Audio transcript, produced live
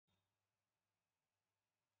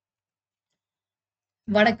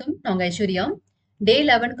வணக்கம். நாங்க ஐஸ்வர்யா. டே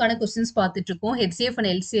 11க்கான கொஸ்டின்ஸ் பார்த்துட்டு இருக்கோம். HCF and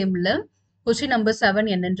LCMல கொஸ்டின் நம்பர் 7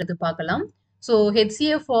 என்னன்றது பார்க்கலாம். ஸோ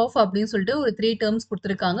HCF ஆஃப் அப்படின்னு சொல்லிட்டு ஒரு 3 டேர்ம்ஸ்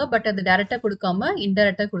கொடுத்துருக்காங்க. பட் அது டைரக்டா கொடுக்காம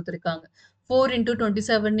இன்டைரக்டா கொடுத்துருக்காங்க. 4 into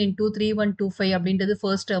 27 into 3125 அப்படின்றது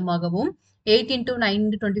ஃபர்ஸ்ட் டேர்ம் ஆகவும் 8 into 9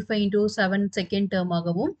 into 25 into 7 second term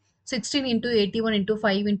ஆகவும் 16 into 81 into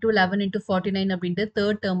 5 into 11 into 49 அப்படின்றது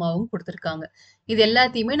தேர்ட் டேர்ம் ஆகவும் கொடுத்துருக்காங்க. இது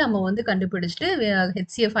எல்லாத்தையுமே நம்ம வந்து கண்டுபிடிச்சிட்டு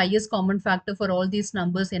HCF highest common factor for all these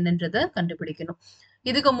numbers என்னன்றதை கண்டுபிடிக்கணும்.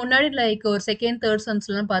 இதுக்கு முன்னாடி லைக் ஒரு செகண்ட் தேர்ட்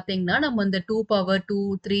சம்ஸ்லாம் பார்த்தீங்கன்னா நம்ம இந்த 2 பவர் 2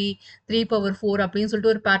 3 3 பவர் 4 அப்படின்னு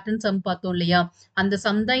சொல்லிட்டு ஒரு பேட்டர்ன் சம் பார்த்தோம் இல்லையா? அந்த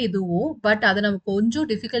சம் தான் இதுவும். பட் அதை நமக்கு கொஞ்சம்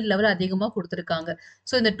டிஃபிகல்ட் லெவல் அதிகமாக கொடுத்துருக்காங்க.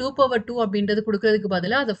 ஸோ இந்த 2 பவர் 2 அப்படின்றது கொடுக்கறதுக்கு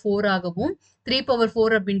பதிலாக அதை 4 ஆகவும் 3 பவர்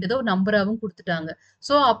 4 அப்படின்றத ஒரு நம்பராகவும் கொடுத்துட்டாங்க.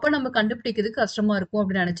 ஸோ அப்போ நம்ம கண்டுபிடிக்கிறதுக்கு கஷ்டமா இருக்கும்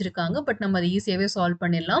அப்படின்னு நினைச்சிருக்காங்க. பட் நம்ம அதை ஈஸியாகவே சால்வ்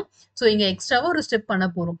பண்ணிடலாம். ஸோ இங்கே எக்ஸ்ட்ராவாக ஒரு ஸ்டெப் பண்ண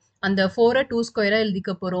போகிறோம். அந்த 4 2 ஸ்கொயரா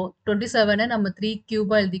எழுதிக்க போறோம். 27 நம்ம 3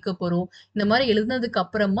 கியூபா எழுதிக்க போறோம். இந்த மாதிரி எழுதுனதுக்கு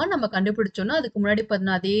அப்புறமா நம்ம கண்டுபிடிச்சோம்னா அதுக்கு முன்னாடி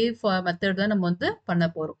பார்த்தா அதே மெத்தட் தான் நம்ம வந்து பண்ண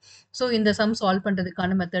போறோம். ஸோ இந்த சம் சால்வ்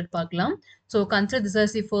பண்றதுக்கான மெத்தட் பார்க்கலாம். So consider this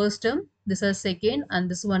as the first term, this as second and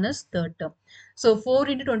this one is third term. So 4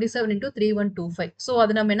 into 27 into 3125. So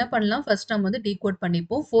அது நம்ம என்ன பண்ணலாம், ஃபர்ஸ்ட் நம்ம வந்து டீகோட்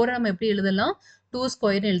பண்ணிப்போம். 4 நம்ம எப்படி எழுதலாம், 2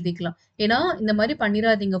 ஸ்கொயர் எழுதிக்கலாம். ஏன்னா இந்த மாதிரி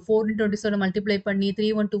பண்ணிடாதீங்க. 4 into 27 மல்டிப்ளை பண்ணி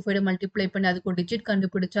 3125 மல்டிப்ளை பண்ணி அதுக்கு ஒரு டிஜிட்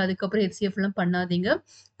கண்டுபிடிச்சு அதுக்கப்புறம் HCF எல்லாம் பண்ணாதீங்க.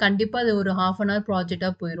 கண்டிப்பா அது ஒரு ½ an hour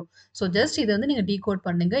ப்ராஜெக்டா போயிடும். ஸோ ஜஸ்ட் இதை வந்து நீங்க டீகோட்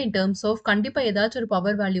பண்ணுங்க. இன் டர்ம்ஸ் ஆஃப் கண்டிப்பா ஏதாச்சும் ஒரு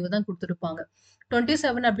பவர் வேல்யூ தான் கொடுத்துருப்பாங்க.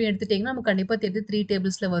 27 அப்படின்னு எடுத்துட்டீங்கன்னா நம்ம கண்டிப்பா தெரிஞ்சு 3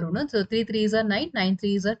 டேபிள்ஸ்ல வரும்னு. So 3 3s are 9, 9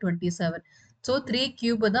 3s are 27. So 3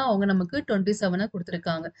 cube தான் அவங்க நமக்கு 27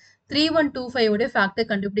 கொடுத்துருக்காங்க. 3125 உடைய ஃபேக்டர்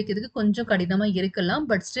கண்டுபிடிக்கிறதுக்கு கொஞ்சம் கடினமா இருக்கலாம்.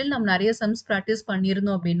 பட் ஸ்டில் நம்ம நிறைய சம்ஸ் ப்ராக்டிஸ்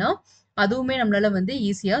பண்ணியிருந்தோம் அப்படின்னா அதுவுமே நம்மளால வந்து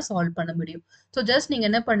ஈஸியா சால்வ் பண்ண முடியும். ஸோ ஜஸ்ட் நீங்க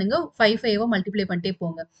என்ன பண்ணுங்க, 5 5 மல்டிப்ளை பண்ணிட்டே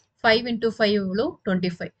போங்க. 5 into 5 எவ்வளோ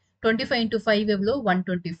 25. 25 into 5 எவ்வளோ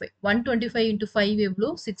 125. 125 into 5 எவ்வளோ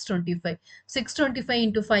 625. 625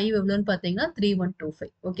 into 5 எவ்வளோன்னு பார்த்தீங்கன்னா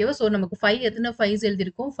 3125. ஓகேவா? ஸோ நமக்கு 5 எத்தனை 5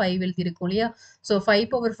 எழுதியிருக்கோம், 5 எழுதியிருக்கோம் இல்லையா? ஸோ 5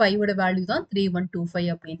 power 5 ஓட வேல்யூ தான் 3125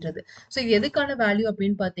 அப்படின்றது. ஸோ இது எதுக்கான வேல்யூ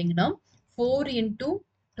அப்படின்னு பார்த்தீங்கன்னா 4 into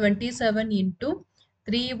 27 into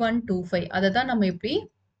 3125 அதை தான் நம்ம எப்படி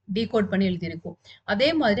டீகோட் பண்ணி எழுதியிருக்கோம்.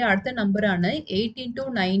 அதே மாதிரி அடுத்த நம்பரான 8 into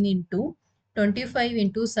 9 into 25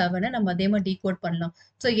 into 7 நம்ம அதே மாதிரி டீகோட் பண்ணலாம்.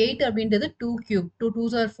 ஸோ 8 அப்படின்றது 2 cube, 2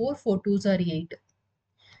 2s are 4, 4 2s are 8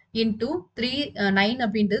 into 9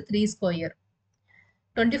 அப்படின்றது 3 ஸ்கொயர்,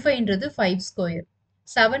 25ன்றது 5 ஸ்கொயர்,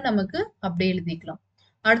 7 நமக்கு அப்படியே எழுதிக்கலாம்.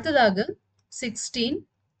 அடுத்ததாக 16,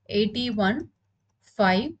 81,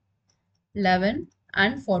 5, 11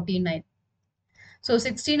 and 49. ஸோ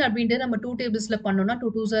 16 அப்படின்றது நம்ம 2 டேபிள்ஸ்ல பண்ணோம்னா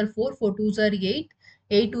 2 2s are 4, 4 2s are 8,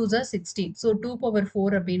 8 2s are 16. So 2 power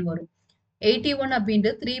 4 அப்படின்னு வரும். 81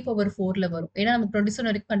 அப்படின்றது 3 power 4ல வரும். ஏன்னா நம்ம 27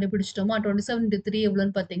 வரைக்கும் கண்டுபிடிச்சிட்டோமா, 27 into 3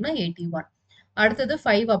 எவ்வளோன்னு பார்த்தீங்கன்னா 81. அடுத்தது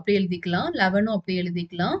 5 அப்படியே எழுதிக்கலாம், 11 அப்படியே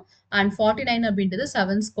எழுதிக்கலாம், அண்ட் 49 அப்படின்றது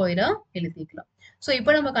 7 ஸ்கொயரா எழுதிக்கலாம். ஸோ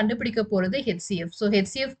இப்போ நம்ம கண்டுபிடிக்க போறது HCF. ஸோ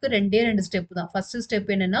HCFக்கு ரெண்டு ஸ்டெப் தான். ஃபர்ஸ்ட் ஸ்டெப்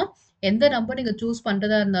என்னன்னா, எந்த நம்பர் நீங்க சூஸ்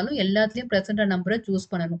பண்றதா இருந்தாலும் எல்லாத்துலயும் பிரசன்ட் நம்பரை சூஸ்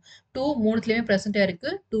பண்ணணும். 2 மூணுத்துலயுமே பிரசன்டா இருக்கு,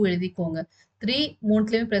 2 எழுதிக்கோங்க. 3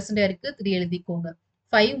 மூணுத்துலயுமே பிரசன்டா இருக்கு, 3 எழுதிக்கோங்க.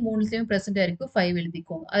 5 மூணுத்துலயும் பிரசன்டா இருக்கு, 5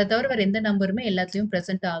 எழுதிக்கோங்க. அதை தவிர வேற எந்த நம்பருமே எல்லாத்துலயும்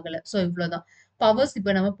பிரசன்ட் ஆகல. ஸோ இவ்வளவுதான். பவர்ஸ்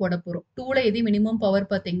இப்போ நம்ம போட போறோம். 2ல எது மினிமம் பவர்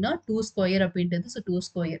பார்த்தீங்கன்னா 2 ஸ்கொயர் அப்படின்றது. So 2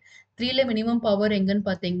 square. 3ல மினிமம் பவர் எங்கன்னு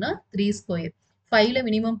பார்த்தீங்கன்னா 3 ஸ்கொயர். 5ல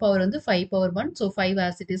மினிமம் பவர் வந்து 5 power 1. So 5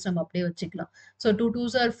 as it is நம்ம அப்படியே வச்சுக்கலாம். So 2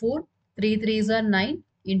 2s are 4, 3 3s are 9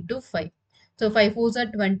 into 5. So 5 4s are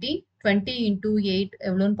 20, 20 into 8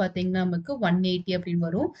 எவ்வளோன்னு பார்த்தீங்கன்னா நமக்கு 180 அப்படின்னு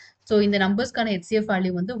வரும். ஸோ இந்த நம்பர்ஸ்க்கான HCF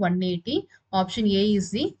வேல்யூ வந்து 180. Option A is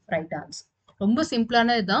the right answer. ரொம்ப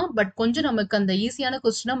சிம்பிளான இதுதான். பட் கொஞ்சம் நமக்கு அந்த ஈஸியான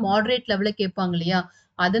கொஸ்டினா மாடரேட் லெவலில் கேட்பாங்க இல்லையா,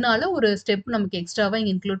 அதனால ஒரு ஸ்டெப் நமக்கு எக்ஸ்ட்ராவா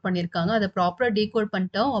இங்க இன்க்ளூட் பண்ணியிருக்காங்க. அதை ப்ராப்பரா டீகோட்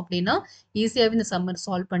பண்ணிட்டோம் அப்படின்னா ஈஸியாவே இந்த சம்மர்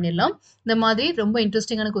சால்வ் பண்ணிடலாம். இந்த மாதிரி ரொம்ப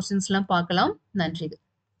இன்ட்ரெஸ்டிங்கான கொஸ்டின்ஸ் எல்லாம் பார்க்கலாம். நன்றி.